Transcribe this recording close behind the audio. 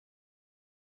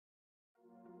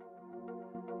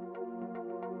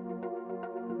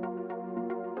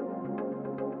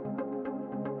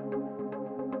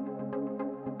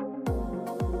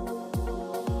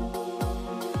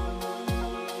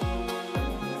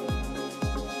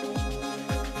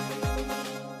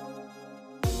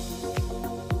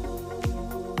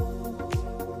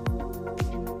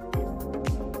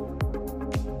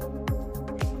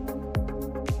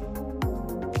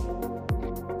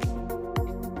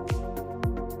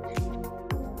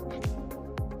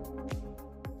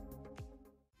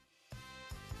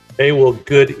Hey, well,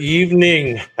 good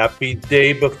evening. Happy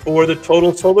day before the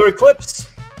total solar eclipse.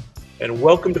 And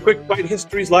welcome to Quick Bite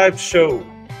History's live show.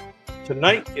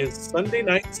 Tonight is Sunday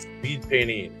night speed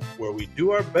painting, where we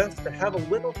do our best to have a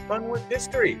little fun with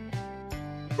history.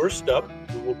 First up,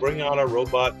 we will bring out our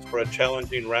robots for a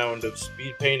challenging round of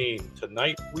speed painting.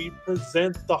 Tonight, we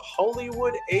present the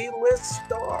Hollywood A-list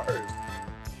stars,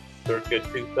 circa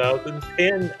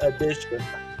 2010 edition.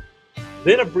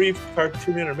 Then a brief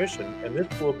cartoon intermission, and this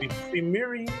will be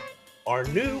premiering our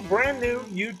brand new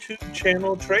YouTube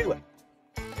channel trailer.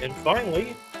 And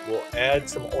finally, we'll add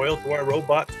some oil to our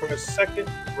robots for a second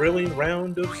thrilling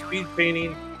round of speed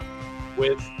painting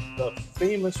with the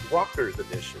famous Rckers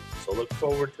edition. So look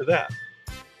forward to that.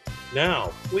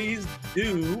 Now, please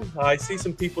do, I see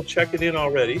some people checking in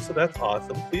already, so that's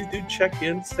awesome. Please do check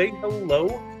in, say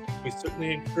hello. We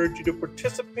certainly encourage you to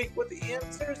participate with the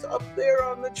answers up there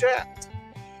on the chat.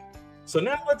 So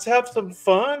now let's have some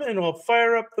fun, and I'll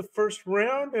fire up the first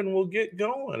round and we'll get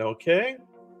going, okay?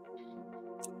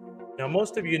 Now,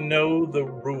 most of you know the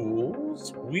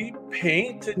rules. We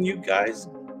paint and you guys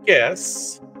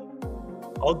guess.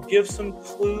 I'll give some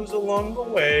clues along the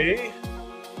way,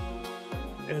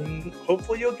 and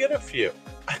hopefully you'll get a few.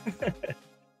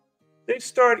 They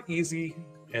start easy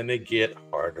and they get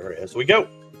harder as we go.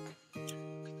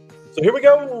 So here we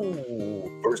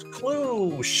go. First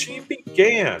clue. She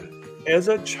began as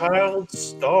a child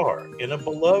star in a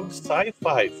beloved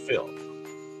sci-fi film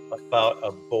about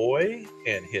a boy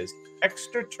and his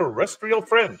extraterrestrial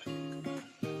friend.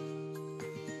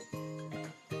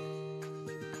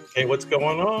 Okay, what's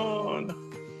going on?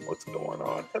 What's going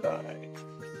on tonight?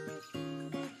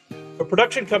 The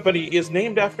production company is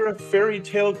named after a fairy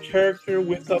tale character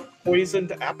with a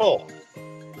poisoned apple.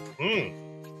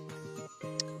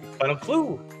 Final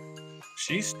clue.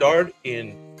 She starred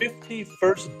in 50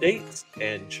 First Dates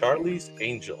and Charlie's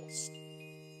Angels.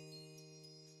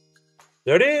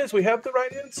 There it is. We have the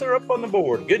right answer up on the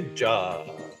board. Good job.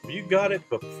 You got it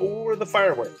before the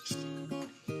fireworks.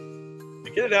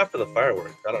 You get it after the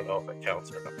fireworks. I don't know if it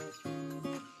counts or not.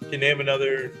 Can you name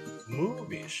another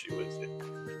movie she was in?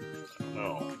 I don't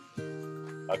know.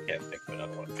 I can't think of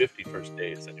another one. 50 First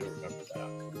Dates. I do remember that.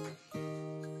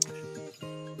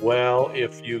 Well,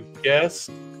 if you guessed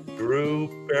Drew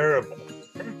Barrymore,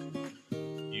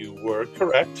 you were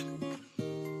correct.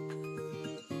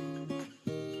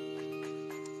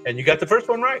 And you got the first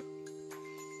one right.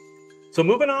 So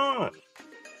moving on.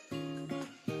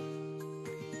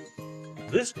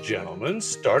 This gentleman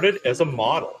started as a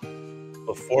model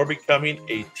before becoming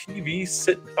a TV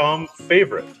sitcom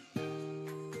favorite.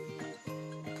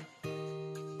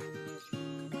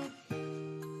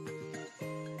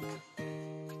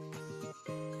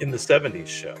 In the 70s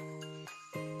show.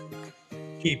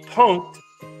 He punked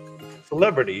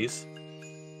celebrities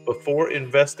before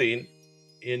investing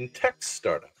in tech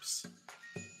startups.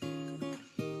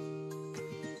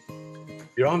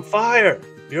 You're on fire.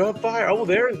 You're on fire. Oh,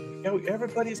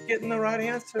 everybody's getting the right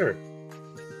answer.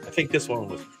 I think this one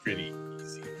was pretty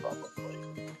easy, probably.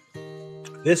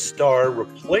 This star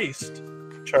replaced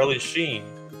Charlie Sheen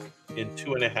in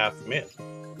 2.5 Men.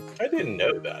 I didn't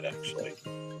know that, actually.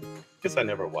 Guess I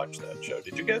never watched that show.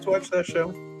 Did you guys watch that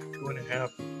show?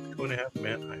 2.5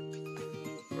 Men?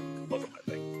 Wasn't my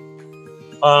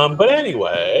thing. But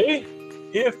anyway,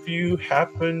 if you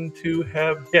happen to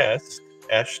have guessed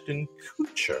Ashton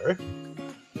Kutcher,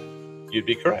 you'd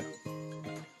be correct.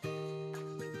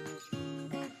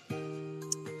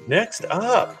 Next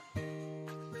up,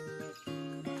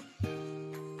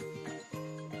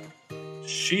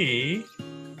 she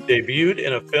debuted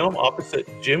in a film opposite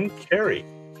Jim Carrey,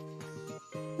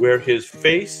 where his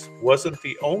face wasn't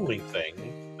the only thing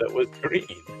that was green.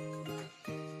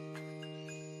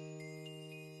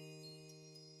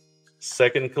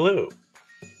 Second clue.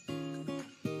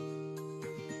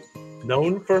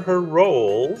 Known for her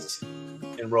roles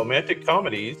in romantic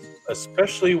comedies,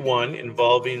 especially one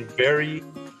involving a very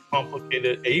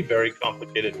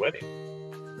complicated wedding.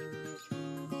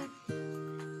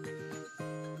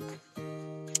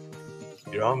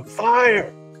 You're on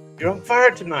fire. You're on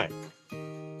fire tonight.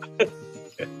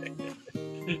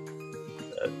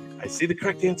 I see the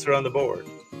correct answer on the board.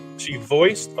 She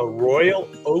voiced a royal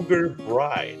ogre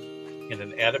bride in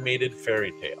an animated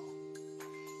fairy tale.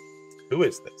 Who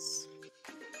is this?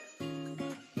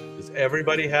 Does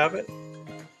everybody have it?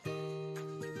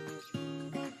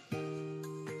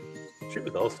 She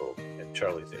was also in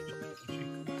Charlie's Angels, wasn't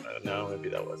she? No, maybe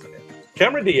that wasn't it.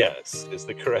 Cameron Diaz is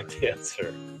the correct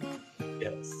answer.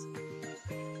 Yes.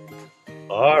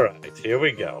 All right, here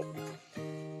we go.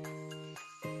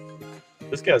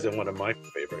 This guy's in one of my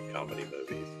favorite comedy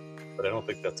movies, but I don't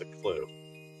think that's a clue.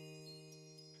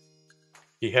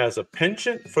 He has a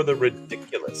penchant for the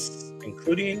ridiculous,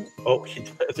 including, oh,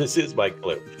 this is my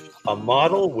clue, a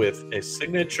model with a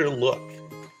signature look,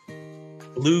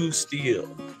 blue steel.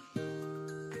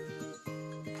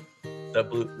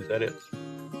 That blue, is that it?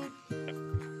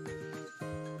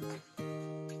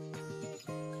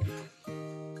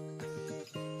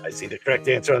 I see the correct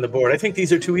answer on the board. I think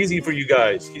these are too easy for you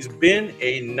guys. He's been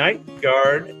a night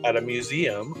guard at a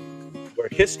museum where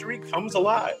history comes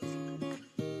alive.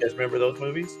 You guys remember those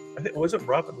movies? I think, was it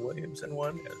Robin Williams in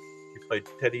one? He played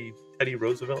Teddy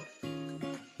Roosevelt. I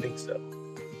think so.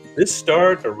 This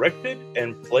star directed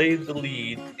and played the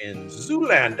lead in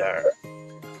Zoolander,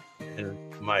 and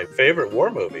my favorite war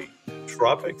movie,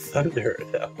 Tropic Thunder.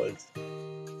 That was.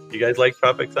 You guys like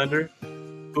Tropic Thunder?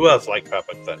 Who else liked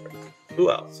Tropic Thunder? Who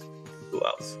else? Who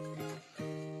else?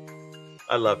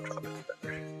 I love Tropic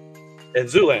Thunder. And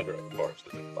Zoolander, of course,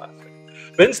 is a classic.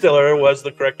 Ben Stiller was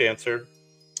the correct answer.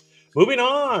 Moving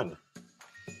on.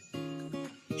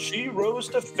 She rose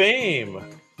to fame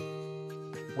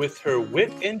with her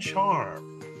wit and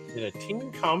charm in a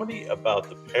teen comedy about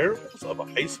the perils of a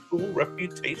high school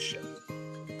reputation.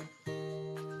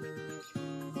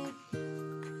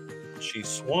 She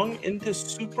swung into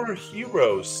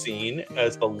superhero scene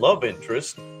as the love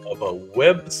interest of a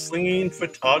web-slinging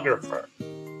photographer.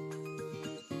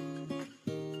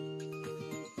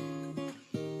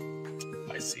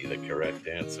 I see the correct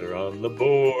answer on the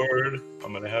board.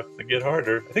 I'm going to have to get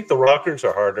harder. I think the Rockers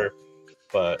are harder,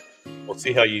 but we'll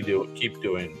see how you do. Keep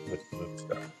doing with the movie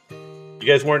star. You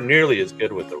guys weren't nearly as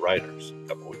good with the writers a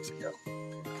couple weeks ago.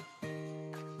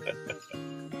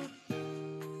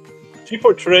 She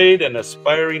portrayed an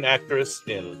aspiring actress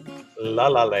in La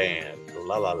La Land.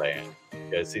 La La Land.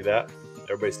 You guys see that?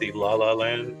 Everybody see La La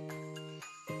Land?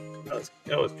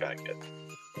 That was kind of good.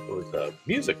 It was a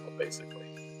musical, basically.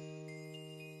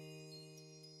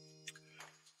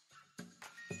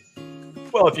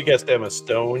 Well, if you guessed Emma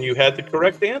Stone, you had the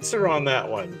correct answer on that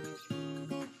one.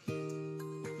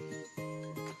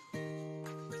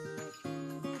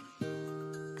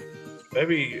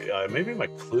 Maybe my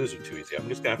clues are too easy. I'm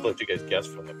just gonna have to let you guys guess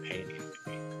from the painting.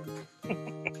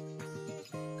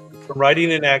 From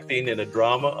writing and acting in a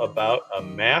drama about a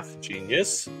math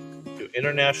genius to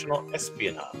international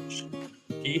espionage,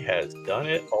 he has done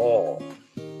it all.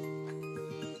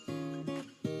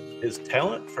 His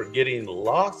talent for getting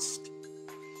lost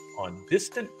on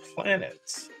distant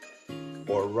planets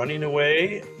or running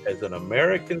away as an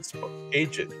American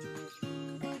agent.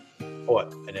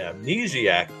 What? An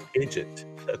amnesiac agent.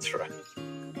 That's right.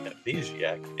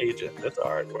 Amnesiac agent. That's a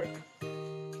hard word.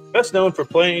 Best known for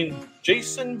playing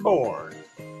Jason Bourne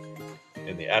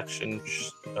in the action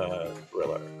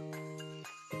thriller.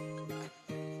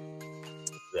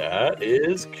 That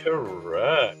is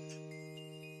correct.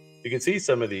 You can see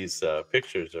some of these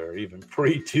pictures are even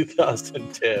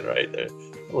pre-2010, right? They're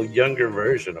a little younger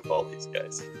version of all these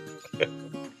guys.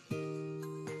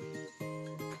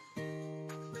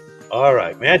 All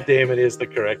right, Matt Damon is the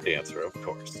correct answer, of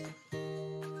course.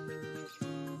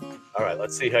 All right,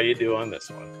 let's see how you do on this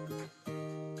one.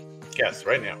 Guess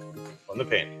right now on the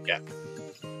painting. Guess.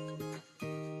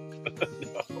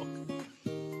 No.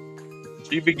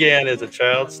 She began as a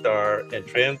child star and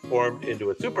transformed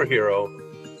into a superhero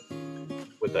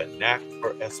with a knack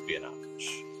for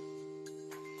espionage.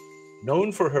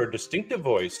 Known for her distinctive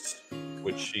voice,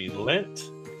 which she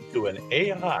lent to an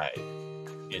AI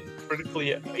in a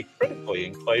critically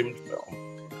acclaimed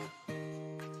film.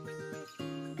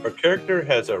 Her character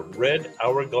has a red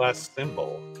hourglass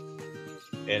symbol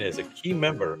and is a key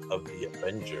member of the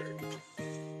Avengers.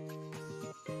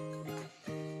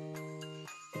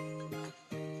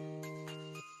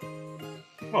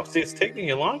 Oh, see, it's taking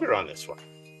you longer on this one.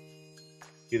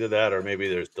 Either that or maybe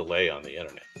there's delay on the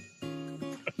internet.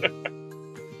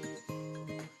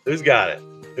 Who's got it?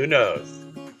 Who knows?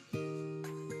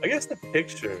 I guess the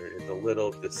picture is a little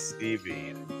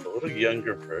deceiving. It's a little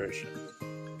younger version.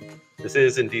 This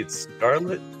is indeed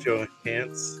Scarlett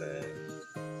Johansson.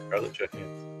 Scarlett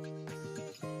Johansson.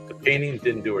 The painting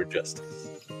didn't do her justice.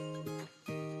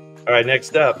 All right,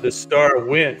 next up, this star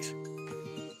went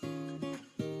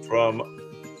from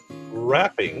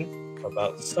rapping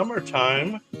about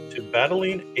summertime to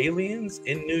battling aliens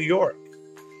in New York.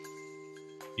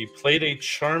 He played a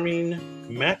charming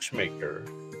matchmaker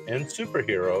and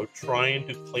superhero trying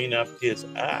to clean up his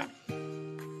act.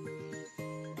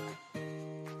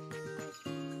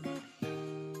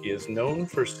 He is known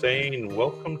for saying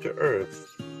 "Welcome to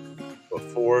Earth"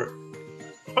 before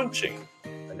punching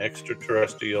an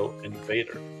extraterrestrial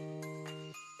invader.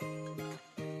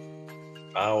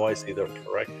 Oh, I see the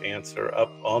correct answer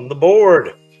up on the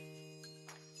board.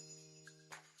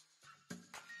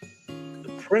 The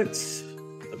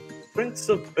Prince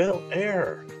of Bel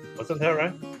Air. Wasn't that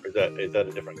right? Or is that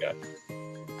a different guy?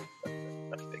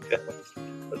 I think that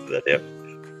was that him?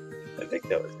 I think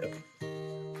that was him.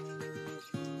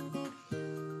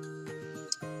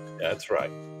 That's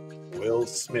right. Will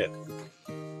Smith.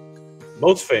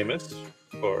 Most famous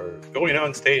for going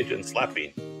on stage and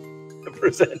slapping the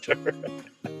presenter at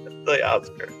the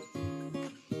Oscars.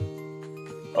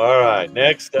 All right,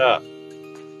 next up.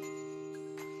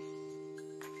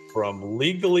 From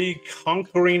legally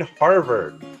conquering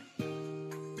Harvard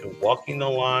to walking the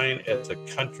line as a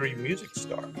country music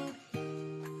star.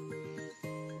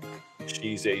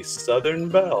 She's a Southern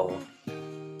belle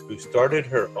who started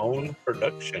her own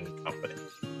production company.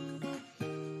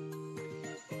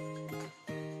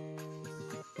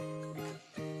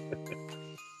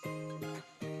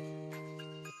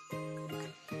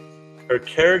 Her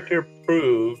character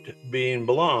proved being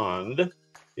blonde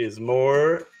is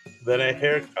more than a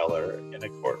hair color in a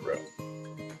courtroom.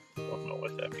 Don't know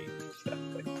what that means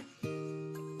exactly.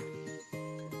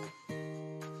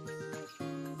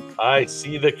 I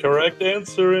see the correct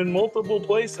answer in multiple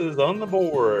places on the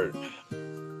board.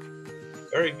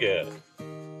 Very good.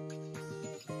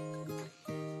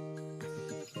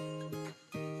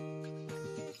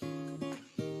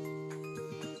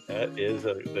 That is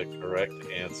the correct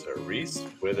answer. Reese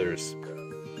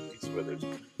Witherspoon. Reese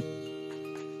Witherspoon.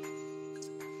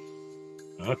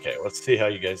 Okay, let's see how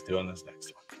you guys do on this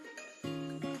next one.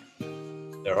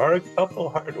 There are a couple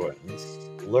hard ones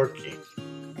lurking.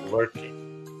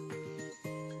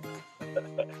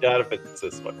 I doubt if it's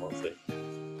this one. We'll see.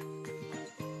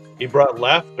 He brought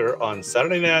laughter on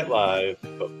Saturday Night Live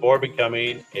before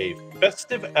becoming a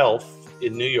festive elf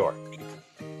in New York.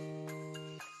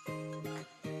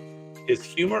 His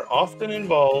humor often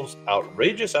involves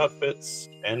outrageous outfits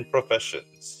and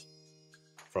professions.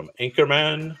 From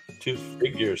anchorman to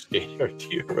figure skater. Do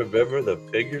you remember the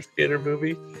figure skater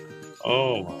movie?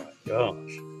 Oh my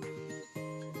gosh.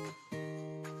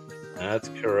 That's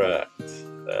correct.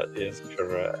 That is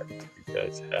correct. You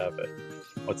guys have it.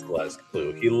 What's the last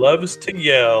clue? He loves to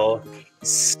yell,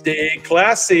 "Stay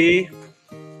classy."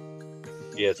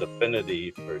 He has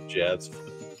affinity for jazz flute.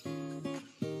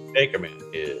 Anchorman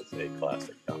is a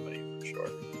classic comedy for sure.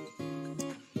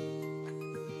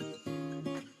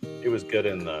 He was good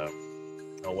in the,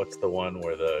 what's the one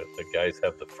where the guys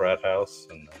have the frat house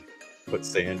and put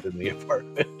sand in the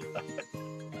apartment?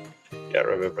 Can't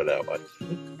remember that one.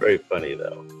 Very funny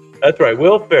though. That's right,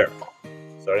 Will Ferrell,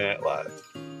 Saturday Night Live.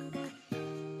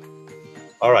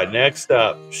 All right, next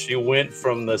up, she went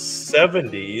from the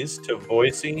 70s to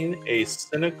voicing a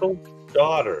cynical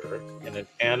daughter in an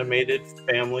animated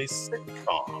family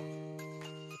sitcom.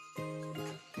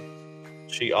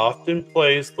 She often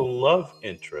plays the love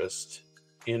interest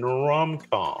in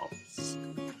rom-coms,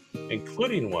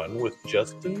 including one with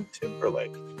Justin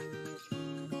Timberlake.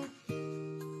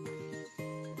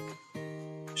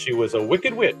 She was a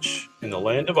wicked witch in the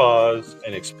Land of Oz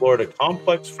and explored a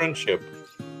complex friendship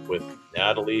with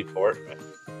Natalie Portman.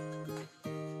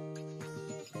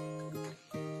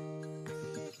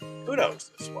 Who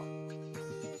knows this one?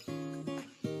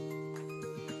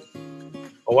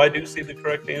 Oh, I do see the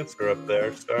correct answer up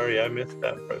there. Sorry, I missed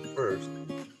that part first.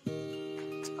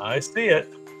 I see it.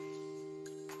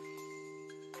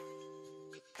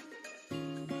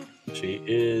 She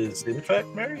is, in fact,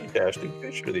 married to Ashton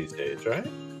Kutcher these days, right?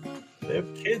 They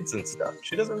have kids and stuff.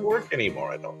 She doesn't work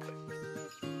anymore, I don't think.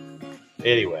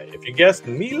 Anyway, if you guessed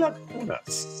Mila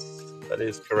Kunis, that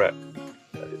is correct.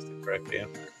 That is the correct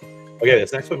answer. Okay,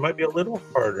 this next one might be a little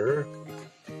harder,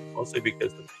 mostly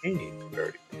because the painting is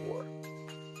very poor.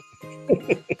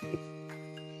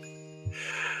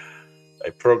 I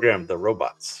programmed the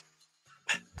robots.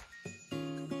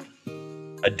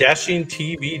 A dashing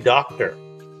TV doctor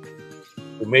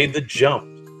who made the jump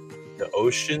to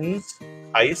oceans,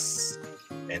 ice,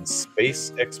 and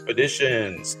space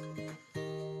expeditions.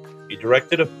 He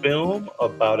directed a film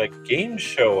about a game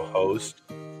show host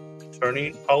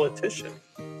turning politician.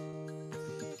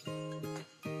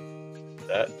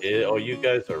 That is, oh, you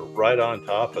guys are right on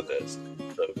top of this.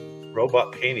 The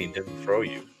robot painting didn't throw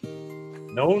you.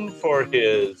 Known for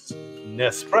his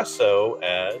Nespresso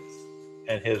ads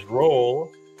and his role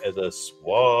as a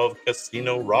suave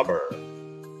casino robber.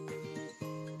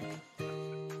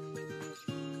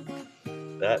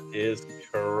 That is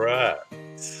correct.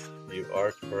 You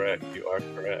are correct. You are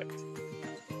correct.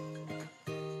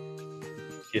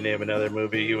 Can you name another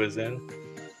movie he was in?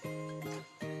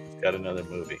 He's got another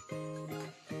movie.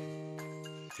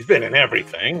 He's been in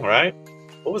everything, right?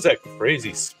 What was that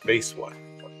crazy space one?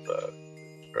 With the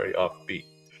very offbeat.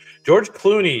 George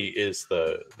Clooney is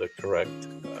the correct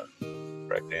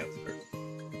answer.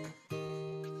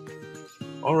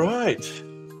 All right.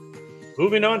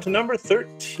 Moving on to number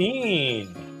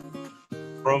 13.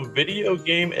 From video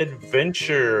game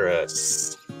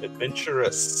Adventurous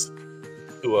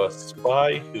to a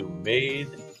spy who made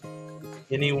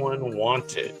anyone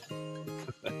wanted.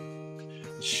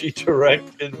 She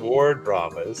directed war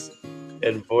dramas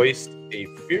and voiced a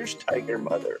fierce tiger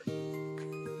mother.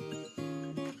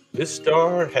 This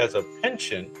star has a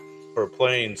penchant for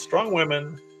playing strong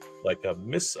women like a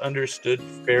misunderstood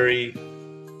fairy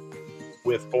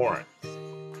with horns.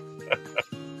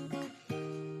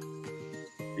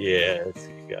 Yes,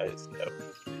 you guys know.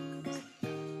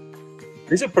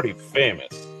 These are pretty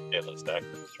famous A-list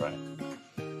actors, right?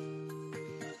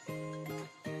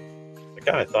 I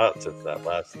kind of thought since that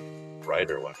last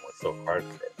writer one was so hard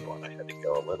for everyone, I had to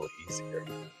go a little easier.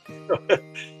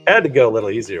 Had to go a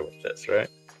little easier with this, right?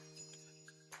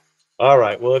 All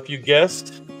right, well, if you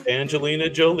guessed Angelina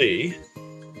Jolie,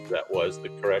 that was the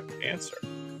correct answer.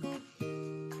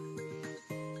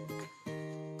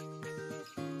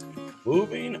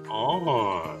 Moving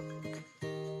on.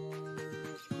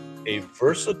 A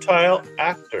versatile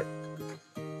actor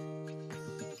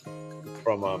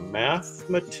from a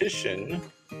mathematician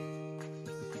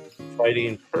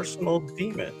fighting personal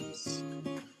demons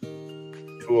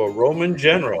to a Roman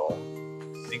general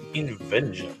seeking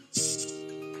vengeance.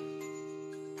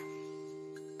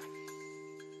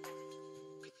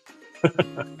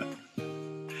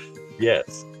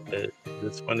 Yes,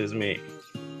 this one is me.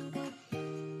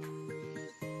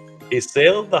 He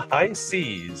sailed the high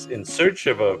seas in search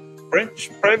of a French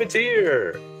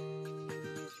privateer.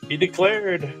 He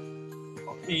declared,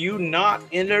 "Are you not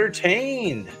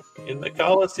entertained?" in the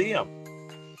Colosseum.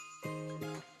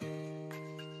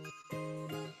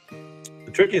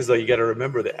 The trick is, though, you got to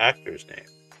remember the actor's name.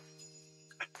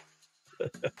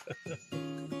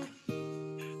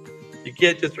 You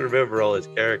can't just remember all his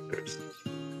characters.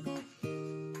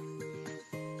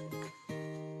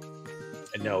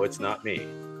 And no, it's not me.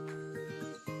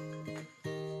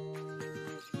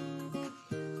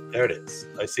 There it is.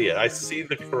 I see it. I see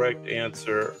the correct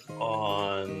answer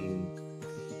on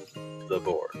the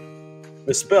board.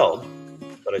 Misspelled,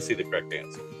 but I see the correct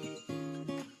answer.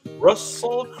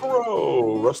 Russell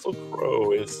Crowe. Russell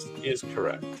Crowe is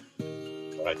correct.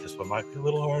 All right, this one might be a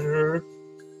little harder.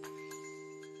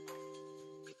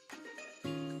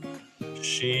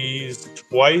 She's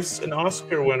twice an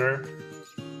Oscar winner.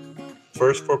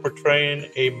 First for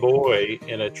portraying a boy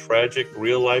in a tragic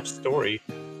real-life story.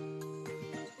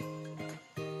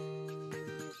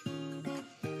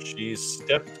 She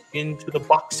stepped into the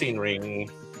boxing ring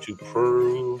to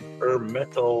prove her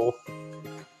mettle.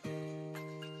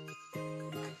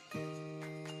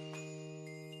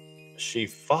 She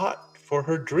fought for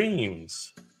her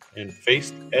dreams and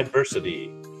faced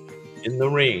adversity in the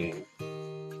ring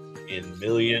in $1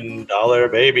 Million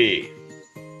Baby.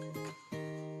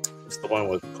 It's the one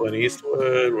with Clint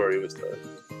Eastwood where he was the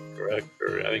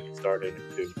director. I think he started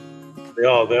it too. They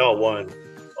all won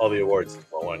all the awards in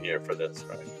 1 year for this,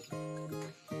 right?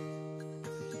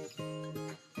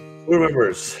 Who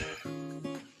remembers?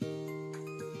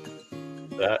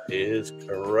 That is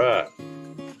correct.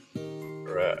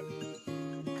 Correct.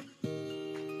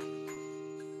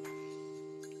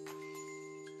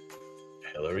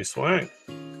 Hilary Swank.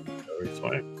 Hilary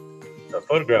Swank. That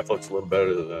photograph looks a little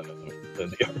better than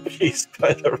the art piece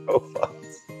by the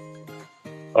robots.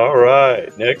 All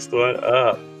right, next one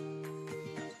up.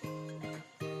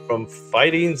 From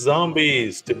fighting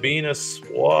zombies to being a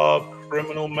suave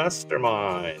criminal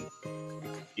mastermind,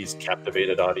 he's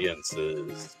captivated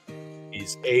audiences.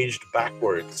 He's aged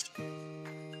backwards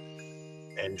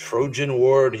and Trojan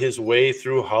warred his way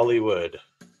through Hollywood.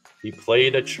 He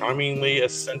played a charmingly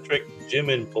eccentric gym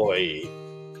employee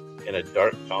in a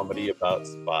dark comedy about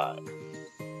spies.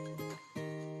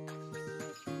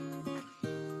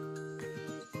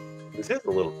 This is a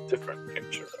little different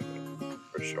picture of it,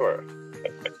 for sure.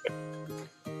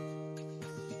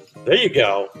 There you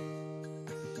go.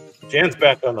 Jan's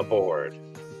back on the board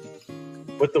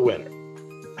with the winner.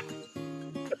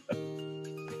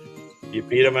 You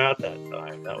beat him out that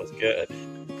time. That was good.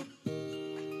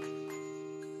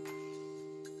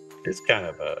 It's kind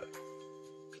of a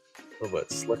little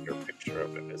bit slicker picture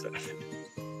of him, isn't it?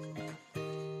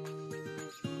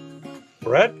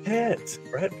 Brad Pitt.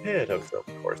 Brad Pitt was, of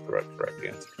course, the correct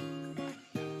answer.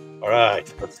 All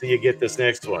right, let's see you get this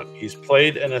next one. He's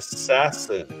played an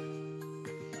assassin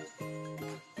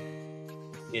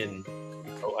in,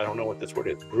 I don't know what this word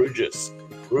is, Bruges.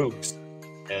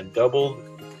 and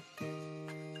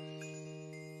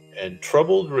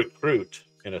troubled recruit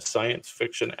in a science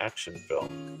fiction action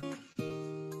film.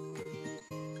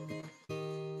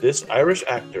 This Irish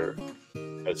actor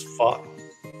has fought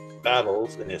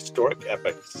battles in historic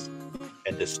epics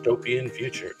and dystopian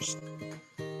futures.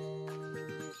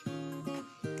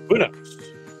 Who knows?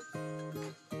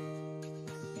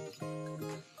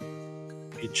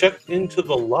 He checked into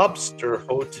the Lobster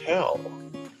Hotel,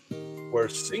 where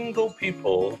single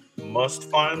people must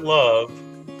find love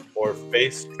or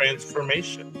face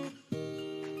transformation.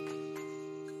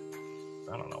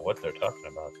 I don't know what they're talking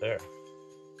about there.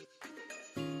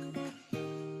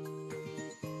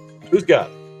 Who's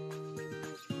got it?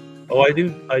 Oh, I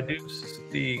do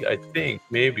see, I think,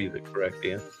 maybe the correct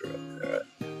answer up there.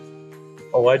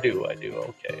 Oh, I do.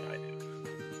 Okay, I do.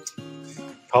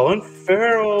 Colin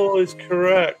Farrell is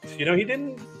correct. You know, he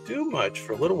didn't do much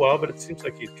for a little while, but it seems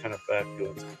like he's kind of back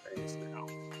doing some things now.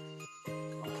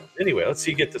 Anyway, let's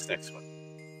see, get this next one.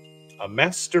 A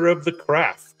master of the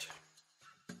craft.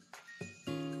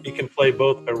 He can play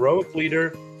both heroic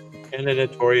leader and a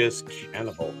notorious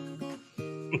cannibal.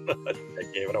 I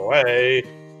gave it away.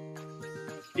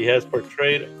 He has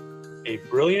portrayed a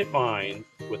brilliant mind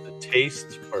with a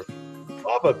taste for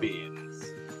fava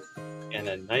beans and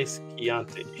a nice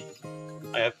Chianti.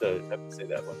 I have to say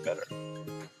that one better.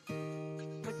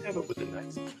 I'd like to have it with a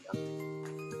nice Chianti.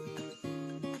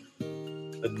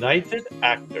 The knighted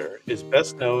actor is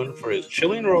best known for his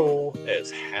chilling role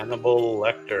as Hannibal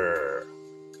Lecter.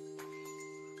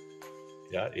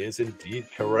 That is indeed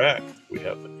correct. We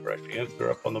have the correct answer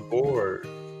up on the board.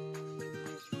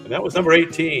 And that was number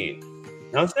 18.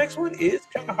 Now this next one is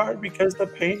kind of hard because the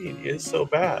painting is so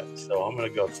bad. So I'm going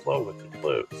to go slow with the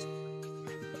clues.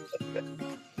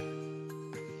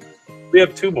 We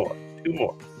have two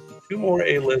more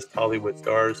A-list Hollywood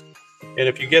stars. And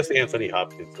if you guessed Anthony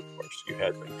Hopkins, of course, you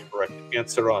had the correct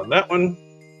answer on that one.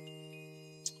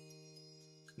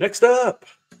 Next up,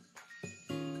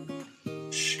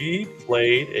 she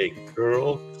played a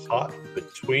girl caught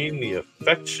between the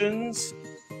affections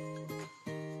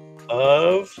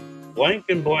of blank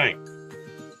and blank.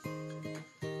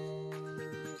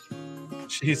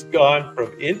 She's gone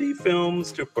from indie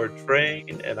films to portraying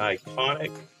an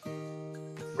iconic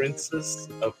princess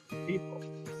of people.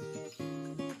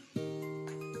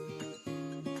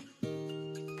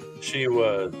 She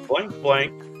was blank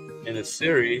blank in a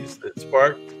series that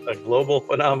sparked a global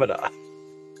phenomenon.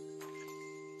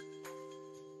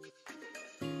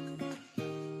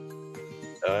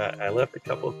 I left a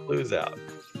couple of clues out.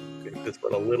 Make this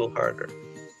one a little harder.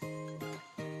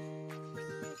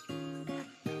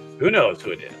 Who knows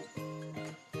who it is?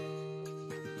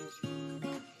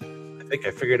 I think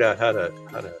I figured out how to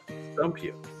stump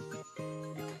you.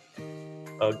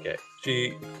 Okay,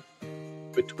 she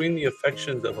between the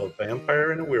affections of a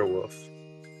vampire and a werewolf,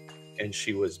 and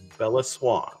she was Bella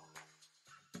Swan.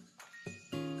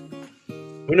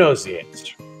 Who knows the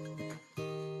answer?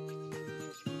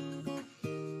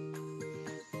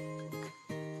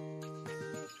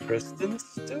 Kristen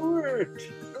Stewart.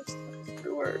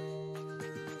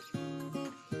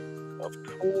 Of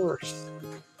course.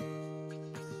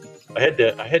 I had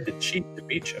to cheat to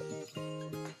beat you.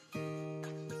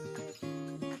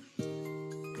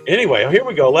 Anyway, here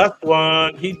we go. Last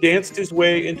one. He danced his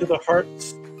way into the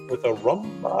hearts with a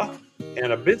rumba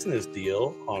and a business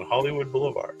deal on Hollywood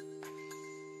Boulevard.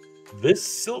 This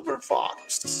silver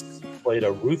fox played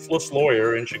a ruthless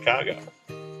lawyer in Chicago.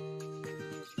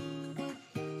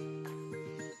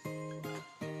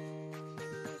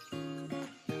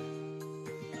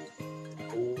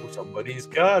 Oh, somebody's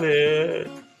got it.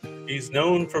 He's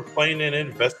known for playing an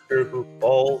investor who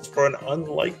falls for an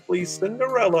unlikely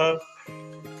Cinderella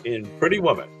in Pretty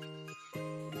Woman.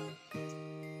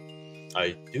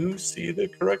 I do see the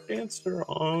correct answer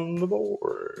on the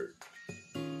board.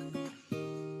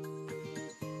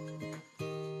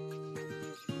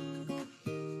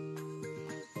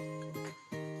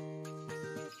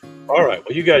 All right,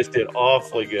 well, you guys did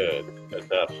awfully good at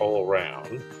that whole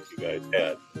round. You guys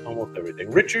had almost everything.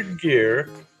 Richard Gere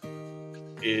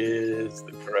is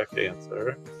the correct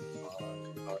answer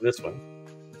on this one.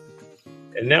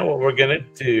 And now what we're going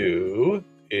to do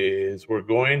is we're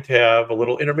going to have a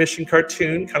little intermission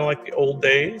cartoon, kind of like the old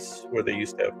days where they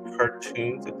used to have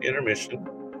cartoons at the intermission.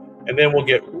 And then we'll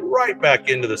get right back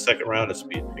into the second round of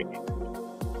speed painting.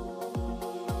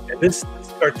 And this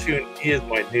cartoon is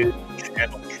my new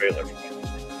channel trailer.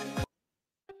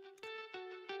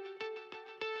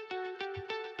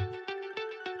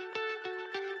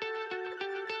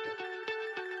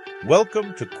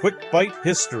 Welcome to Quick Bite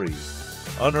History.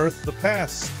 Unearth the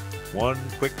past, one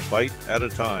quick bite at a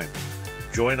time.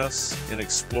 Join us in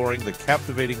exploring the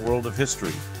captivating world of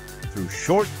history through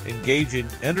short, engaging,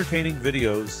 entertaining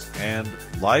videos and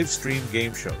live stream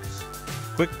game shows.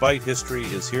 Quick Bite History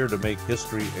is here to make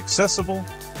history accessible,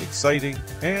 exciting,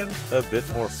 and a bit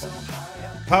more fun.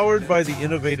 Powered by the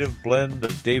innovative blend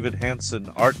of David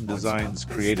Hanson Art and Design's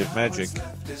creative magic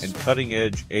and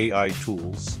cutting-edge AI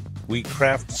tools, we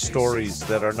craft stories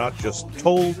that are not just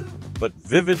told, but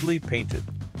vividly painted,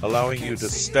 allowing you to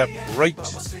step right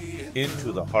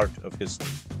into the heart of history.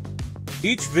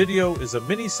 Each video is a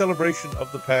mini celebration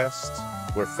of the past,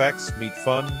 where facts meet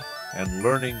fun and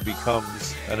learning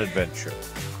becomes an adventure.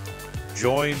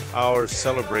 Join our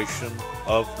celebration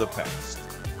of the past.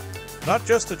 Not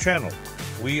just a channel,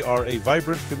 we are a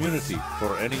vibrant community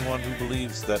for anyone who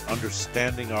believes that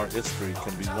understanding our history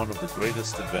can be one of the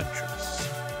greatest adventures.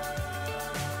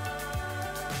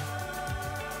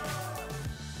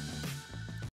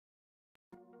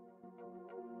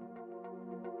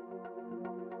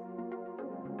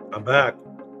 I'm back.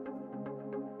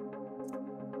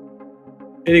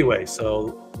 Anyway,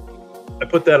 so I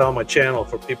put that on my channel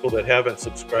for people that haven't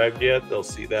subscribed yet. They'll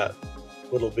see that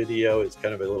little video. It's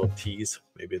kind of a little tease.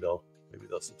 Maybe they'll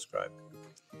subscribe.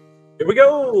 Here we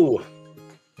go.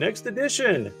 Next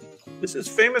edition. This is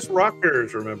Famous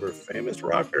Rockers. Remember, Famous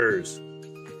Rockers.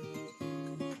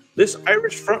 This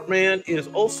Irish frontman is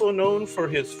also known for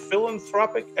his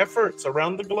philanthropic efforts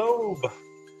around the globe.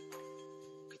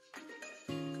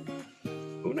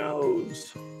 Who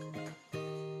knows?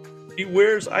 He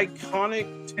wears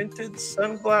iconic tinted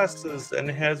sunglasses and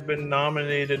has been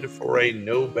nominated for a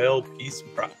Nobel Peace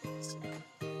Prize.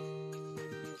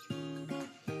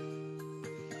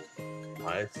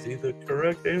 I see the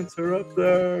correct answer up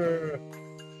there.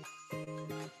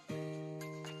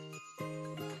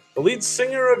 The lead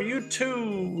singer of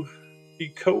U2. He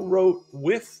co-wrote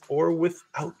With or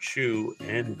Without You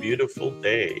and Beautiful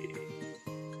Day.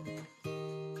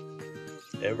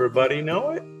 Everybody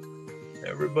know it?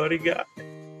 Everybody got it?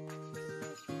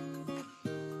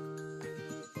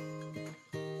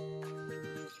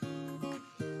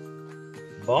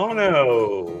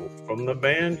 Bono from the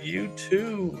band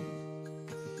U2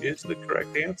 is the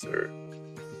correct answer.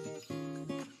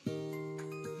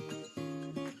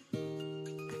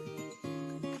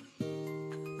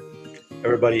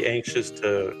 Everybody anxious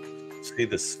to see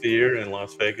the Sphere in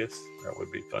Las Vegas? That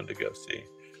would be fun to go see.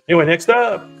 Anyway, next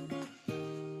up.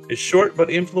 His short but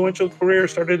influential career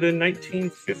started in the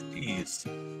 1950s,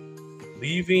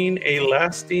 leaving a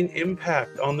lasting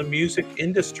impact on the music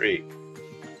industry.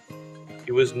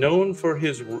 He was known for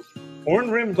his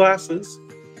horn-rimmed glasses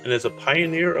and as a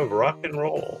pioneer of rock and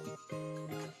roll.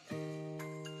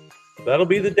 That'll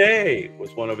Be the Day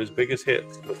was one of his biggest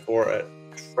hits before a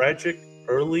tragic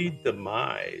early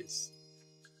demise.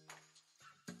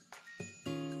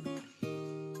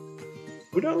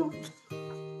 Who knows?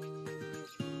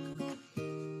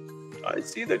 I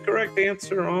see the correct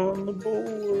answer on the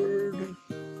board.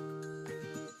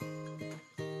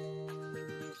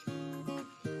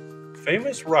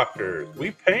 Famous rockers.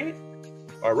 We paint,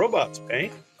 our robots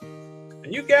paint,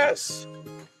 and you guess,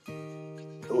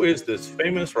 who is this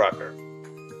famous rocker?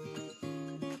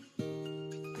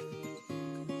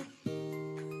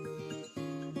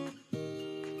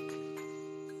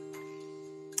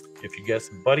 If you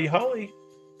guessed Buddy Holly,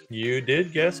 you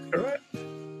did guess correct.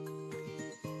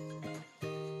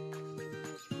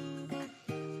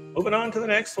 Moving on to the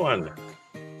next one.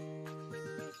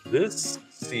 This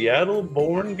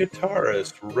Seattle-born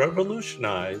guitarist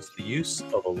revolutionized the use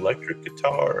of electric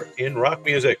guitar in rock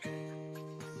music.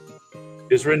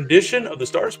 His rendition of the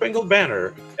Star-Spangled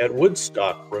Banner at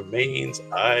Woodstock remains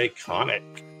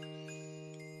iconic.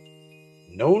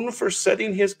 Known for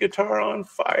setting his guitar on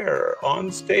fire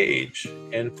on stage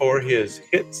and for his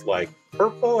hits like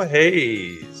Purple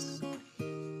Haze.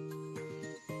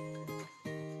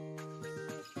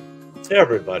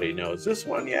 Everybody knows this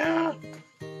one, yeah?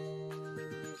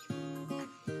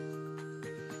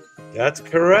 That's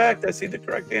correct. I see the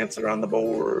correct answer on the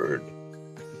board.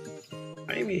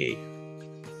 Amy.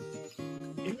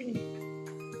 Amy.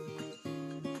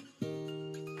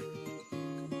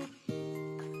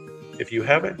 If you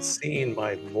haven't seen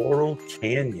my Laurel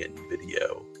Canyon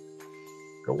video,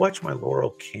 go watch my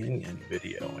Laurel Canyon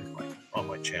video on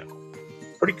my channel.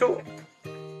 Pretty cool.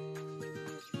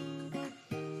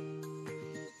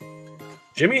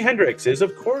 Jimi Hendrix is,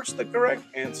 of course, the correct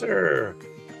answer.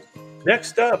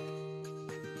 Next up,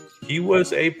 he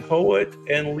was a poet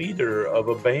and leader of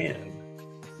a band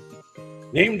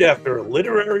named after a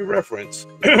literary reference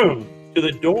to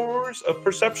the doors of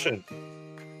perception.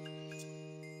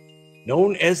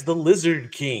 known as the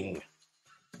Lizard King.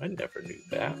 I never knew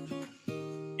that.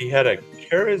 He had a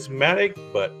charismatic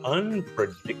but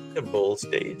unpredictable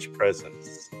stage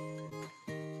presence.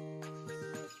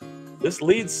 This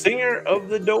lead singer of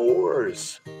The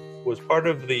Doors was part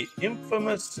of the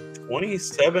infamous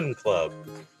 27 Club.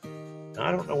 Now,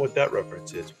 I don't know what that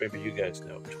reference is. Maybe you guys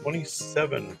know.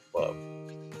 27 Club.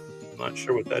 I'm not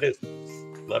sure what that is.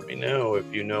 Let me know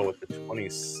if you know what the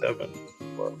 27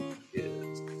 Club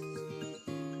is.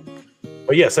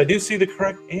 But yes, I do see the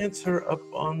correct answer up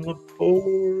on the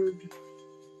board.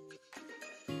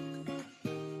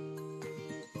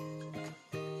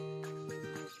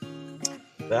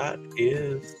 That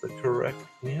is the correct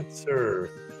answer.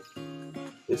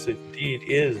 This indeed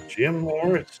is Jim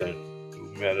Morrison,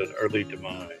 who met an early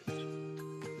demise.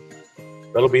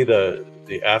 That'll be the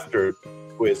after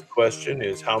quiz question,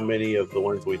 is how many of the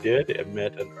ones we did have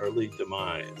met an early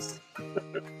demise.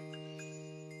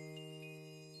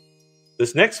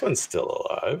 This next one's still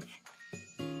alive.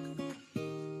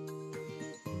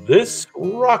 This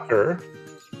rocker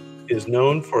is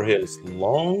known for his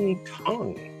long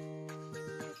tongue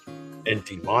and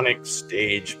demonic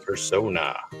stage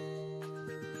persona.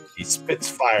 He spits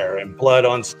fire and blood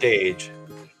on stage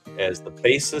as the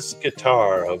bassist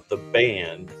guitar of the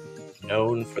band,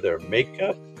 known for their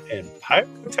makeup and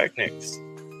pyrotechnics.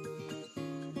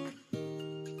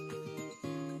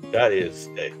 That is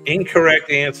the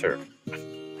incorrect answer.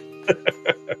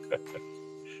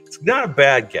 It's not a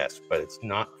bad guess, but it's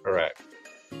not correct.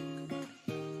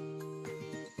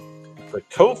 The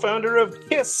co-founder of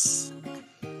KISS.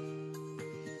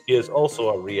 He is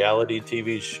also a reality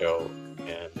TV show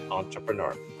and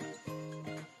entrepreneur.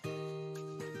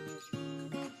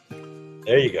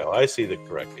 There you go. I see the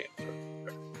correct answer.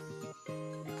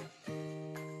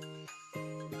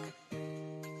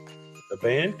 The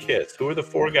band KISS. Who are the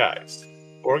four guys?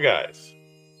 Four guys.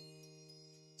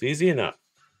 It's easy enough.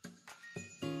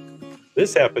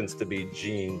 This happens to be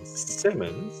Gene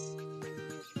Simmons.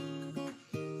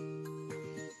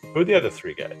 Who are the other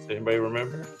three guys? Anybody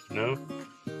remember? No?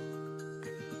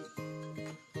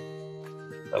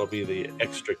 That'll be the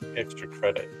extra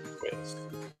credit quiz.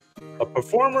 A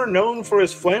performer known for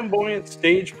his flamboyant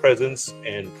stage presence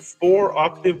and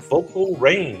 4-octave vocal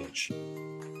range.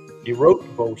 He wrote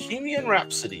Bohemian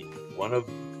Rhapsody, one of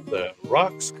the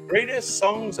rock's greatest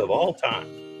songs of all time.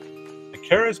 The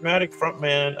charismatic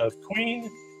frontman of Queen,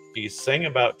 he sang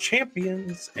about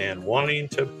champions and wanting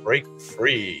to break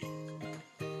free.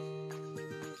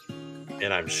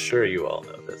 And I'm sure you all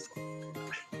know this one.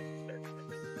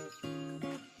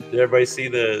 Did everybody see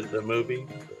the movie,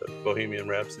 the Bohemian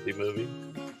Rhapsody movie?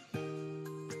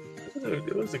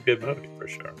 It was a good movie for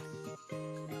sure.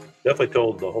 Definitely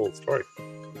told the whole story.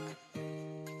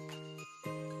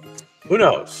 Who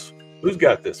knows? Who's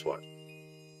got this one?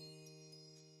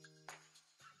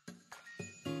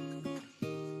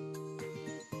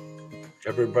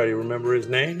 Everybody remember his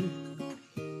name?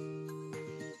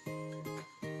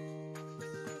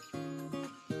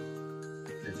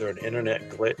 Is there an internet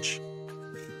glitch?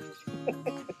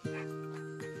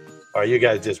 Or are you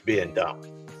guys just being dumb?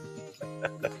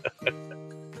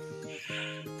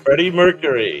 Freddie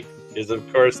Mercury is,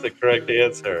 of course, the correct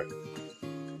answer.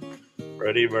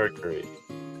 Freddie Mercury.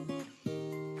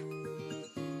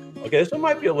 Okay, this one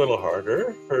might be a little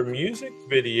harder. Her music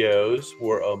videos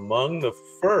were among the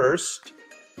first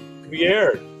to be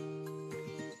aired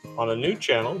on a new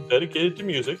channel dedicated to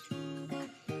music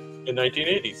in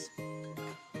 1980s.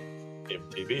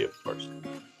 MTV, of course.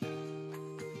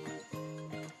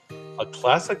 A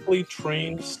classically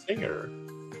trained singer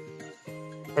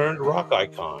turned rock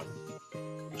icon.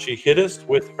 She hit us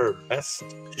with her best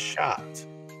shot.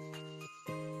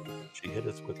 She hit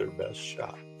us with her best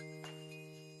shot.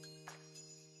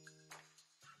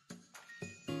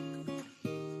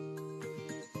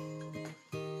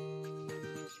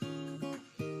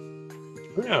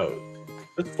 Who knows?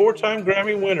 This 4-time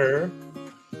Grammy winner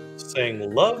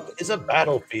sang Love is a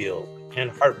Battlefield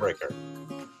and Heartbreaker.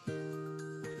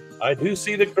 I do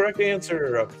see the correct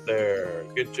answer up there.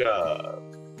 Good job.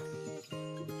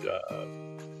 Good job.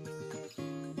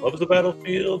 Love is a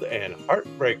Battlefield and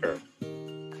Heartbreaker.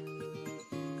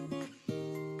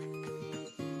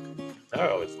 I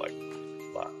always like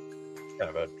a lot. It's kind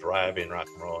of a driving rock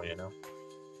and roll, you know.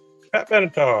 Pat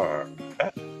Benatar.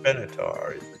 Pat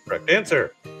Benatar is the correct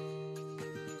answer.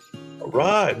 All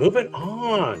right, moving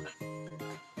on.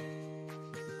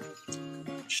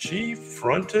 She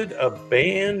fronted a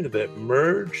band that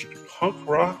merged punk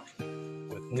rock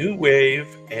with new wave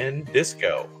and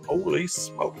disco. Holy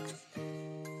smokes.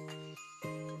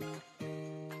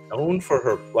 Known for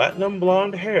her platinum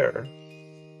blonde hair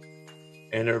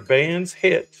and her band's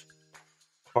hit,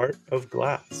 Heart of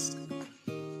Glass.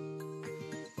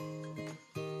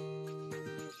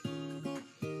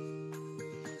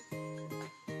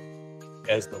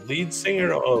 As the lead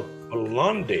singer of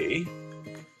Blondie,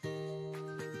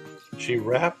 she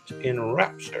rapped in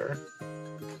Rapture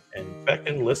and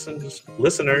beckoned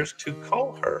listeners to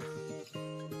call her.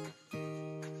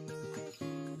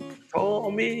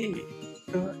 Call me.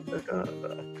 Da, da, da,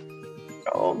 da.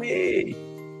 Call me.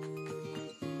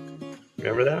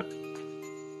 Remember that?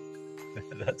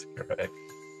 That's correct.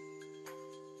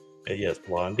 And yes,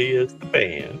 Blondie is the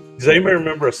band. Does anybody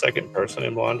remember a second person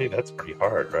in Blondie? That's pretty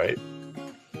hard, right?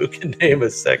 Who can name a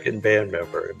second band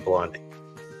member in Blondie?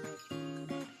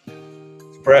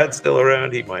 Is Brad still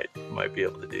around? He might be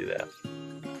able to do that.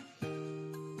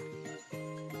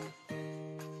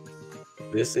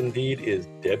 This indeed is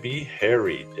Debbie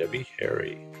Harry. Debbie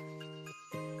Harry.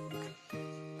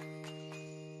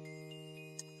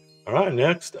 All right,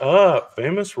 next up,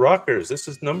 famous rockers. This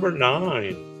is number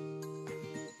 9.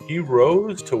 He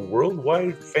rose to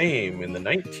worldwide fame in the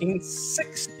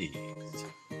 1960s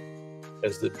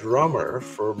as the drummer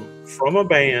for a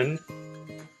band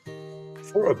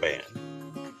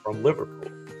from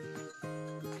Liverpool.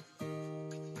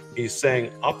 He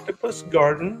sang Octopus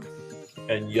Garden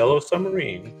and Yellow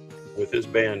Submarine with his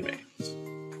bandmates.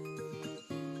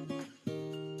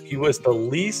 He was the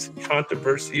least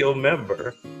controversial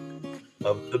member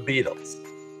of the Beatles.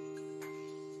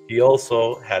 He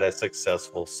also had a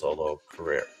successful solo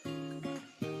career.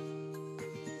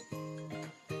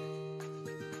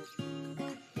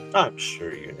 I'm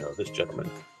sure you know this gentleman,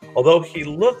 although he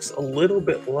looks a little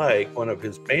bit like one of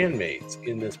his bandmates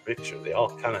in this picture. They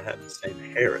all kind of have the same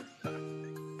hair at the time.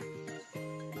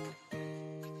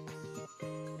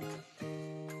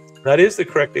 That is the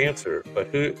correct answer, but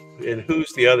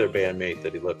who's the other bandmate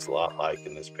that he looks a lot like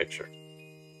in this picture?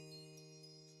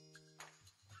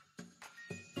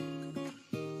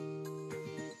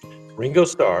 Ringo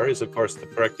Starr is, of course, the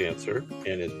correct answer,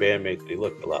 and his bandmate that he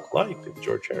looked a lot like is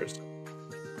George Harrison.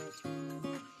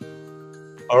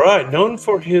 All right, known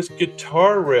for his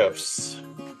guitar riffs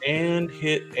and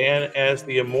as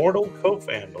the immortal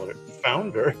co-founder,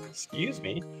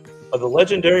 of the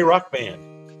legendary rock band.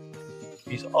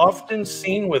 He's often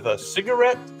seen with a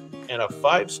cigarette and a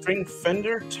 5-string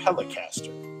Fender Telecaster.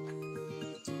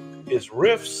 His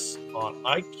riffs on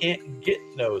I Can't Get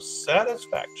No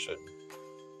Satisfaction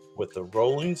with the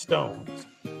Rolling Stones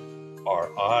are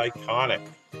iconic.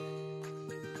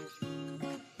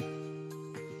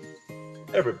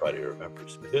 Everybody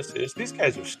remembers who this is. These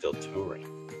guys are still touring.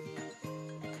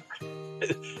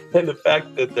 And the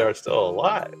fact that they're still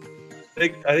alive.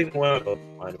 I think one of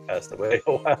them might have passed away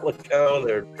a while ago.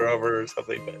 They're a drummer or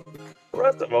something, but the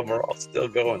rest of them are all still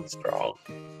going strong.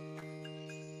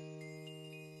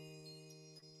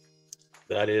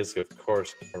 That is, of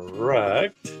course,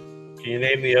 correct. Can you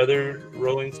name the other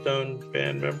Rolling Stone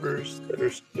band members that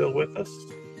are still with us?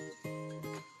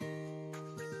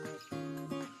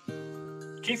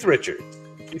 Keith Richards.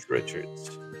 Keith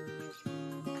Richards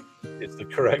is the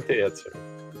correct answer.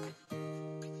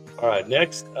 All right,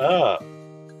 next up,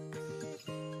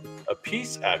 a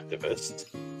peace activist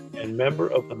and member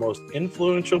of the most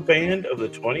influential band of the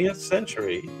 20th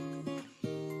century.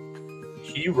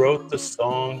 He wrote the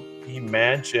song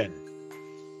Imagine,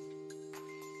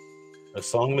 a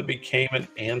song that became an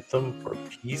anthem for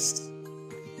peace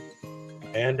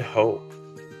and hope.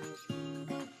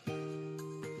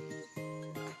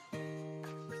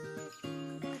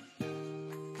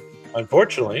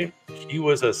 Unfortunately, he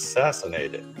was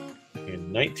assassinated.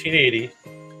 In 1980,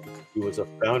 he was a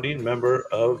founding member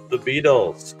of the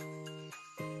Beatles.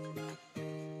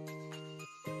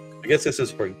 I guess this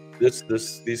is for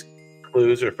these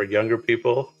clues are for younger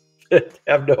people that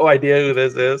have no idea who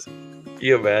this is. Can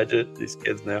you imagine these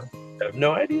kids now have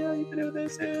no idea even who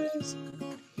this is?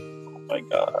 Oh my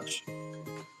gosh.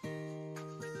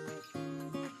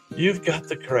 You've got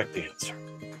the correct answer.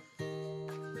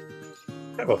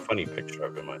 I have a funny picture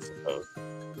of him, I suppose.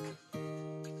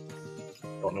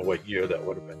 Don't know what year that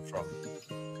would have been from.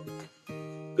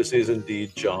 This is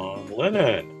indeed John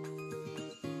Lennon.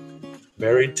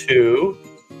 Married to,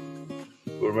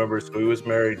 who remembers who he was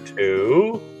married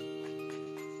to?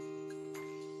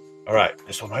 All right,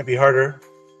 this one might be harder.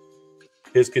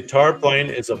 His guitar playing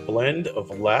is a blend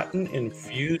of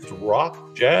Latin-infused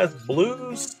rock, jazz,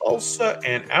 blues, salsa,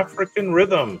 and African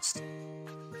rhythms.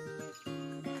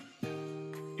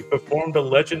 He performed a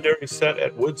legendary set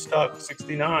at Woodstock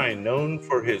 '69, known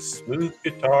for his smooth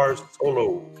guitar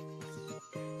solo.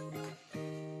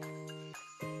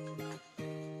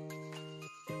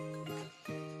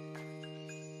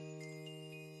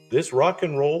 This rock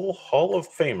and roll Hall of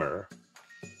Famer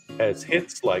has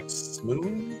hits like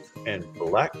Smooth and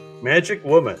Black Magic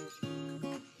Woman.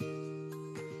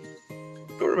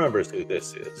 Who remembers who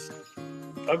this is?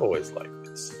 I've always liked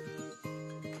this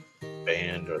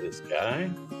band or this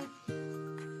guy.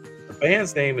 The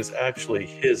band's name is actually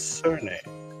his surname.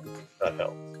 That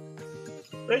helps.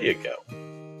 There you go.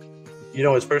 You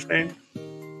know his first name?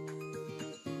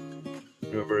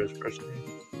 Remember his first name?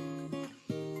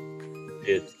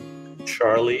 It's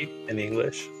Charlie in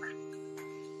English.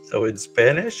 So in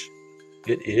Spanish,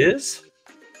 it is.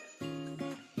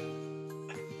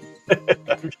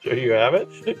 I'm sure you have it.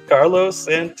 Carlos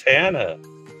Santana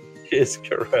is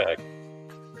correct.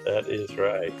 That is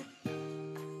right.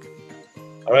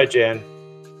 All right, Jan,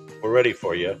 we're ready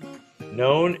for you.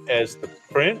 Known as the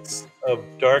Prince of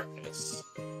Darkness,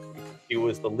 he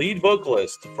was the lead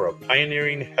vocalist for a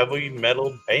pioneering heavy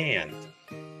metal band.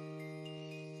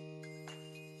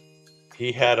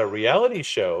 He had a reality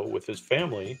show with his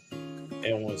family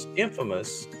and was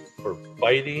infamous for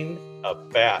biting a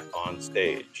bat on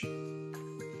stage.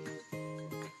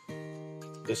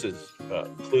 This is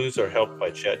clues are helped by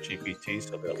ChatGPT,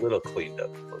 so they're a little cleaned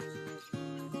up clues.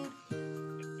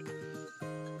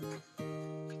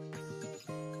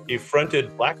 He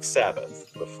fronted Black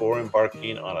Sabbath before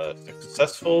embarking on a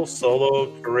successful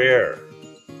solo career.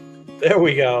 There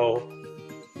we go.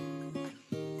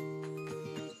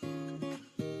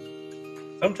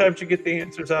 Sometimes you get the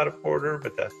answers out of order,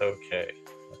 but that's okay.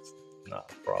 That's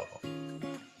not a problem.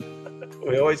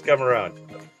 We always come around.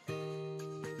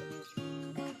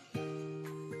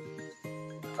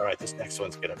 All right, this next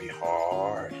one's going to be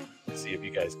hard. Let's see if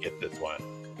you guys get this one.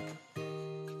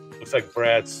 Looks like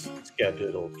Brad's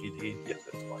scheduled. He'd get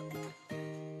this one.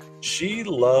 She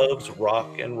loves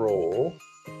rock and roll.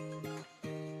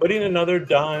 Putting another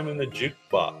dime in the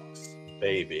jukebox,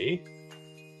 baby.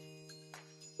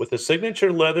 With a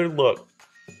signature leather look,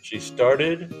 she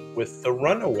started with the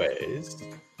Runaways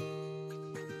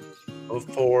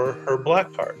before her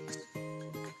Blackhearts.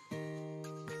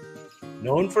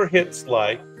 Known for hits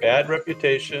like Bad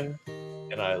Reputation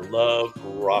and I Love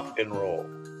Rock and Roll.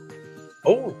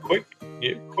 Oh, quick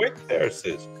there,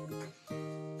 Susan.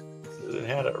 Susan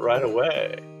had it right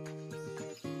away.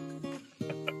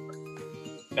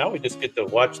 Now we just get to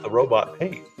watch the robot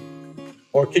paint.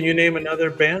 Or can you name another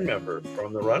band member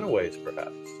from the Runaways,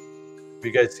 perhaps? Have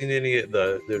you guys seen any of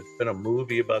there's been a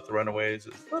movie about the Runaways.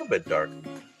 It's a little bit dark.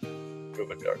 A little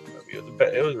bit dark movie.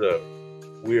 It was a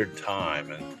weird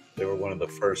time, and they were one of the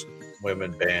first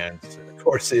women bands, of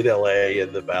course, in LA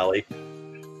and the Valley.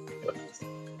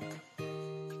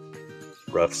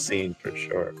 Rough scene for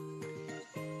sure.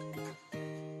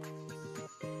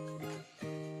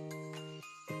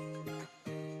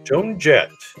 Joan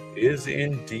Jett is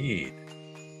indeed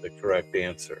the correct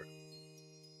answer.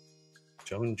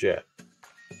 Joan Jett.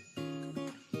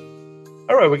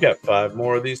 All right, we got 5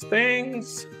 more of these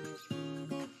things.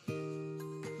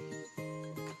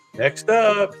 Next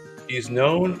up, he's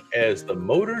known as the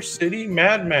Motor City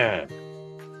Madman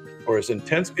for his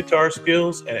intense guitar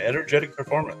skills and energetic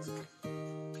performance.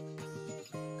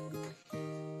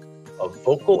 A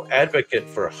vocal advocate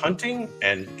for hunting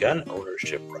and gun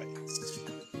ownership rights.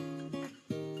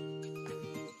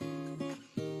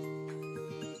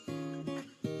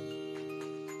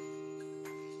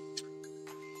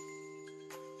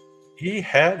 He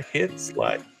had hits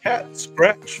like Cat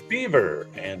Scratch Fever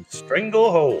and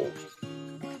Stranglehold.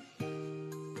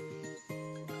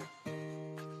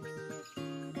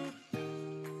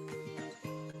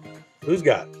 Who's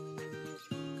got it?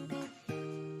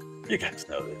 You guys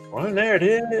know this one. There it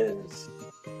is.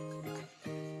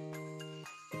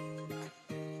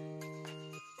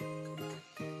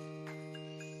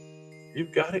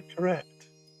 You've got it correct.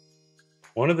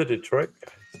 One of the Detroit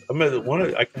guys.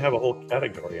 I can have a whole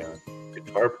category on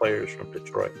guitar players from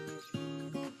Detroit.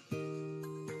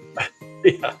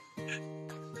 Yeah.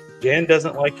 Jan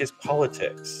doesn't like his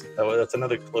politics. That's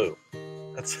another clue.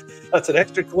 That's an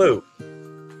extra clue.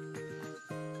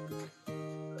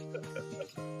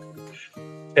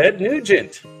 Ted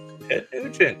Nugent. Ted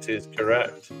Nugent is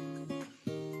correct.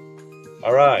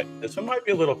 All right, this one might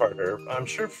be a little harder. I'm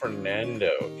sure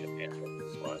Fernando can handle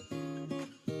this one.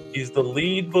 He's the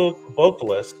lead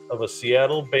vocalist of a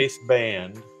Seattle-based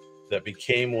band that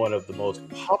became one of the most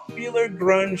popular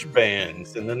grunge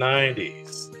bands in the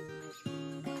 90s.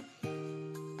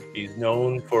 He's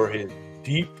known for his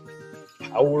deep,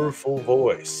 powerful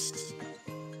voice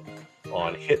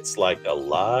on hits like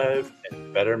Alive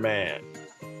and Better Man.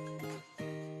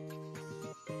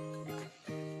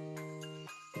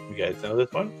 You guys know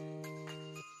this one?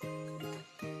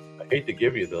 I hate to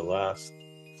give you the last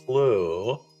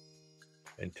clue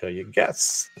until you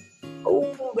guess.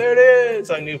 Oh, there it is.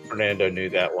 I knew Fernando knew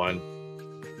that one.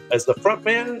 As the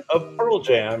frontman of Pearl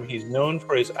Jam, he's known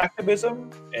for his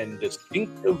activism and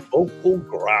distinctive vocal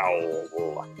growl.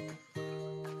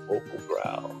 Vocal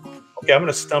growl. Okay, I'm going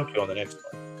to stump you on the next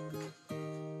one.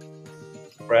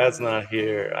 Brad's not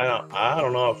here. I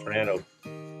don't know if Fernando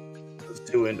was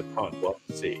too into punk. We'll have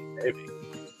to see. Maybe.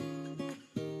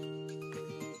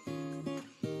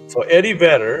 So Eddie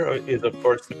Vedder is, of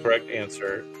course, the correct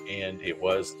answer, and it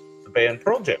was the band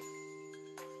Pearl Jam.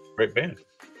 Great band.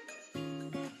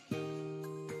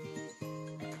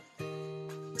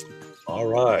 All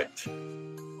right.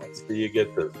 Let's see you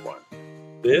get this one.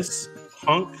 This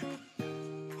punk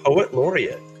poet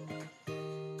laureate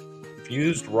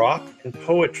fused rock and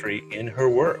poetry in her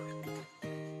work.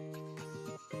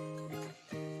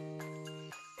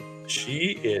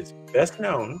 She is best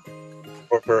known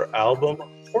for her album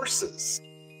Horses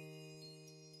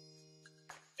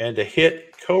and a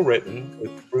hit co-written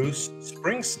with Bruce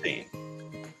Springsteen.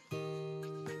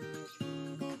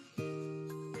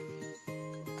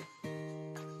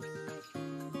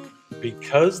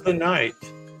 Because the Night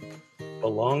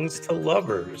belongs to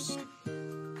lovers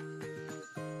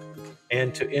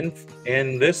and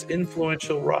this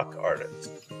influential rock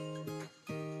artist.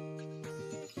 I'm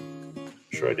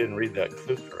sure I didn't read that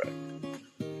clue correct.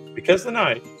 Because the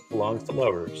Night belongs to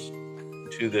lovers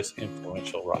to this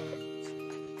influential rock artist.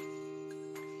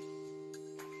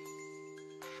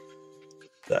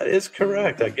 That is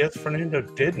correct. I guess Fernando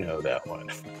did know that one.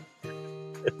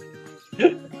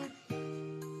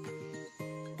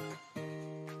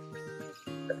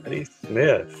 Patti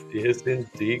Smith is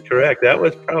indeed correct. That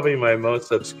was probably my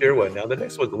most obscure one. Now, the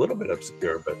next one's a little bit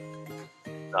obscure, but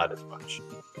not as much.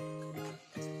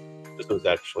 This was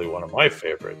actually one of my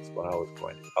favorites when I was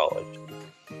going to college.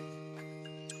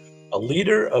 A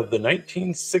leader of the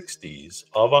 1960s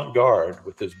avant-garde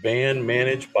with his band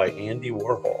managed by Andy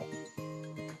Warhol.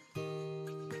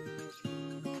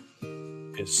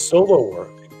 His solo work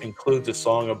includes a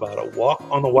song about a walk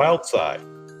on the wild side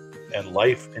and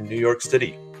life in New York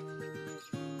City.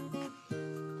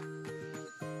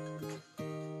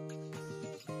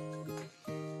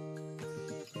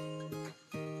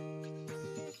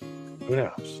 Who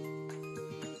knows?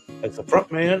 As the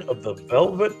frontman of the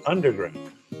Velvet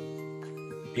Underground,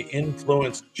 he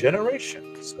influenced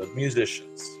generations of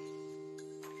musicians.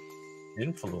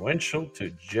 Influential to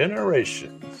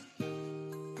generations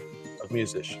of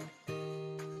musicians.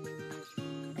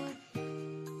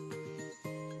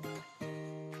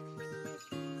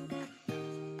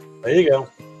 There you go.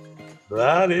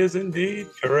 That is indeed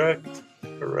correct.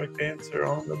 Correct answer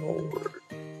on the board.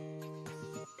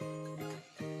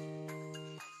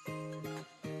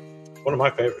 One of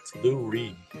my favorites, Lou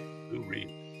Reed. Lou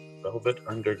Reed, Velvet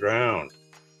Underground.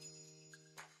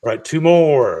 All right, two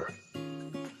more.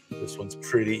 This one's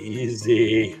pretty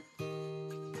easy.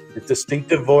 His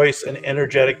distinctive voice and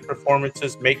energetic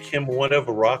performances make him one of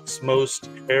rock's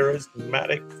most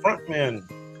charismatic frontmen.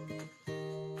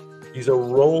 He's a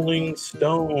rolling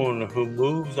stone who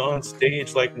moves on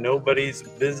stage like nobody's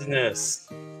business.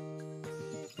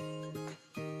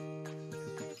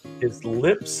 His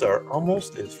lips are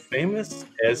almost as famous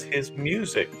as his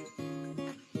music.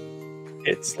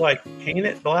 It's like Paint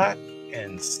It Black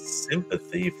and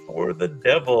Sympathy for the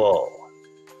Devil.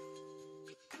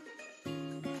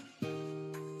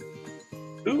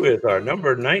 Who is our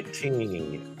number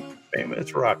 19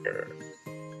 famous rocker?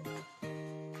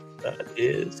 That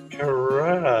is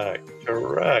correct.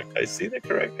 Correct. I see the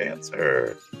correct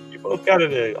answer. You both got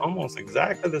it at almost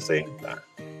exactly the same time.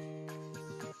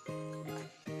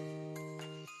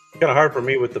 Kind of hard for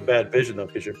me with the bad vision though,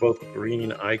 because you're both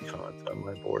green icons on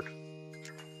my board.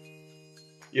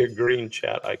 You're green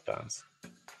chat icons.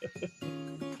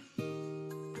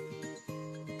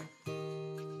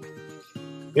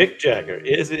 Mick Jagger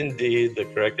is indeed the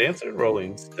correct answer.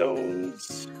 Rolling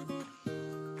Stones.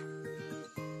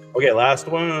 Okay, last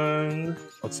one.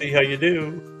 Let's see how you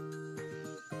do.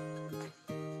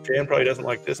 Jan probably doesn't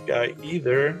like this guy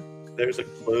either. There's a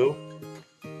clue.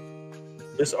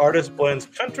 This artist blends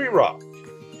country rock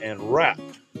and rap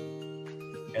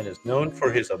and is known for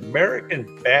his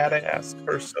American badass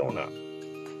persona.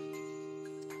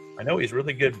 I know he's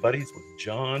really good buddies with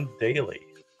John Daly,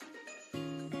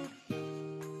 the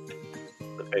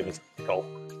famous golfer.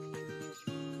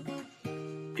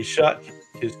 He shot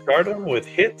his stardom with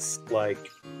hits like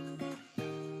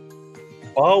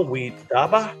Ballweed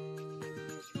Daba,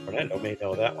 Fernando may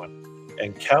know that one,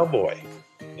 and Cowboy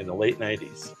in the late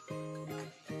 90s.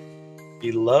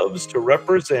 He loves to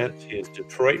represent his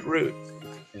Detroit roots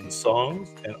in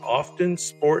songs and often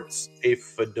sports a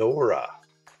fedora.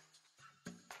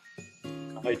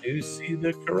 I do see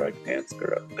the correct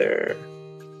answer up there.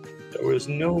 There was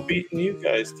no beating you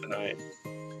guys tonight.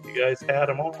 You guys had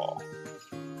them all.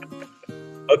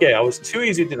 Okay, I was too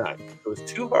easy tonight. It was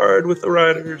too hard with the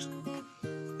writers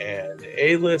and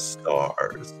A-list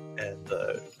stars, and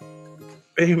the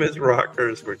famous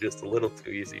rockers were just a little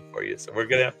too easy for you. So we're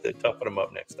going to have to toughen them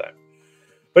up next time.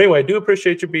 But anyway, I do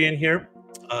appreciate you being here.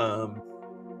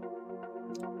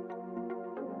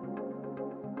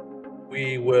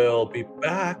 We will be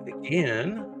back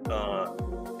again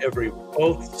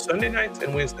both Sunday nights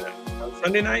and Wednesday nights. On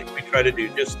Sunday night, we try to do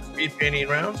just speed painting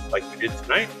rounds like we did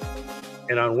tonight.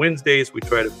 And on Wednesdays, we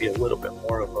try to be a little bit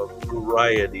more of a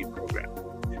variety program.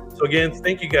 So again,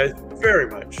 thank you guys very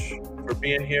much for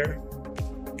being here.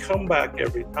 Come back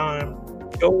every time.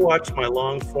 Go watch my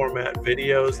long format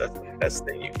videos. That's the best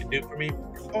thing you can do for me.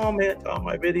 Comment on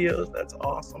my videos. That's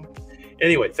awesome.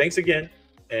 Anyway, thanks again,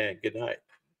 and good night.